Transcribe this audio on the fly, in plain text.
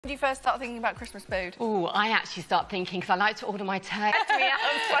When did you first start thinking about Christmas food? Oh, I actually start thinking because I like to order my turkey.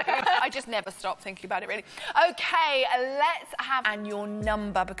 I just never stop thinking about it, really. Okay, let's have and your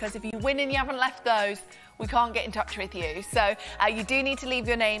number, because if you win and you haven't left those, we can't get in touch with you. So you do need to leave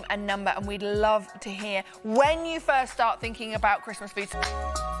your name and number, and we'd love to hear when you first start thinking about Christmas food.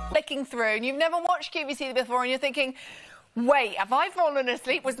 Flicking through, and you've never watched QVC before, and you're thinking, wait, have I fallen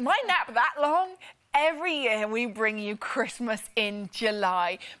asleep? Was my nap that long? Every year we bring you Christmas in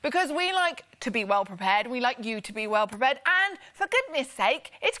July because we like to be well prepared. We like you to be well prepared. And for goodness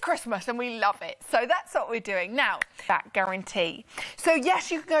sake, it's Christmas and we love it. So that's what we're doing. Now, that guarantee. So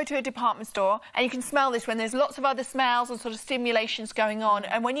yes, you can go to a department store and you can smell this when there's lots of other smells and sort of stimulations going on.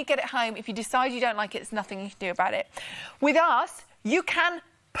 And when you get it home, if you decide you don't like it, there's nothing you can do about it. With us, you can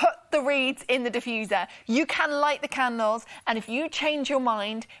put the reeds in the diffuser. You can light the candles, and if you change your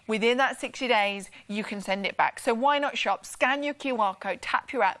mind within that 60 days, you can send it back. So why not shop? Scan your QR code,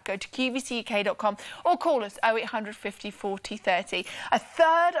 tap your app, go to qvcuk.com or call us 0800 50 40 30. A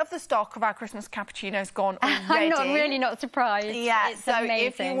third of the stock of our Christmas cappuccino's gone already. I'm not surprised. Yeah, it's so amazing.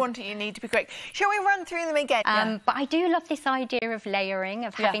 if you want it, you need to be quick. Shall we run through them again? But I do love this idea of layering,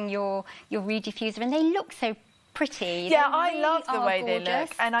 of having your reed diffuser, and they look so pretty. Yeah, I love the way gorgeous. they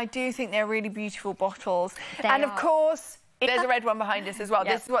look, and I do think they're really beautiful bottles. They and of are. course, there's a red one behind us as well.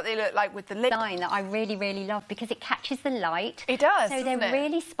 Yep. This is what they look like with the lid. Design that I really love because it catches the light. It does, so they're doesn't it?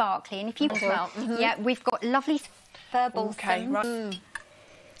 really sparkly, and if you yeah, we've got lovely fir balsams. Okay, right.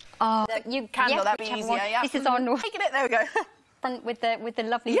 Oh, You candle, that'd be easier. Yeah. This is on Taking it. There we go. front with the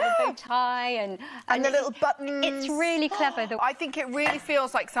lovely bow tie and the little buttons. It's really clever. I think it really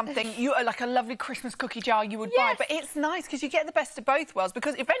feels like something like a lovely Christmas cookie jar you would buy, but it's nice because you get the best of both worlds,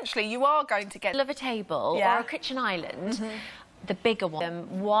 because eventually you are going to get Of a table or a kitchen island. The bigger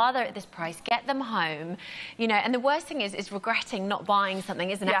one, while they're at this price, get them home, you know. And the worst thing is regretting not buying something,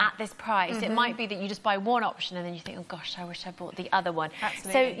 isn't it, at this price? It might be that you just buy one option and then you think, oh gosh, I wish I bought the other one.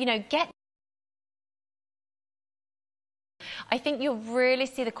 Absolutely. So, you know, I think you'll really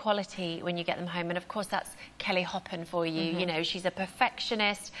see the quality when you get them home, and of course that's Kelly Hoppen for you. You know, she's a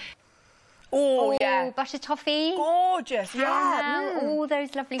perfectionist. Oh, yeah. Butter toffee. Gorgeous, yeah. All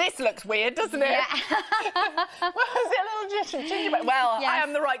those lovely... This looks weird, doesn't it? Yeah. Well, is it a little gingerbread? Well, I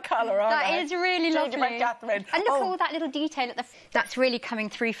am the right colour, aren't I? That is really lovely. Gingerbread Kathryn. And look at all that little detail at the... That's really coming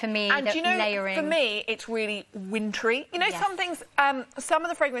through for me, and you know, layering. For me, it's really wintry. You know, some things, some of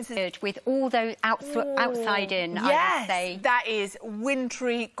the fragrances... With all those outside in, I would say. That is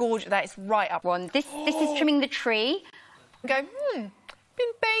wintry, gorgeous. That is right up. This is trimming the tree. Go,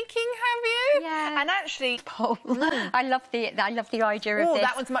 been baking, have you? Yeah. And actually, I love the idea of this.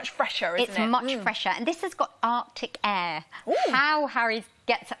 That one's much fresher, isn't it? It's much fresher, and this has got Arctic air. How Harry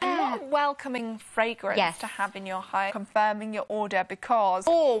gets what a welcoming fragrance to have in your home. Confirming your order, because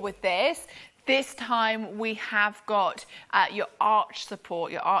with this time we have got your arch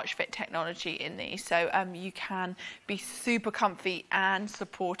support, your arch fit technology in these, so you can be super comfy and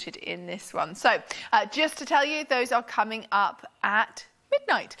supported in this one. So just to tell you, those are coming up at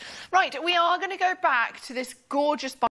midnight. Right, we are going to go back to this gorgeous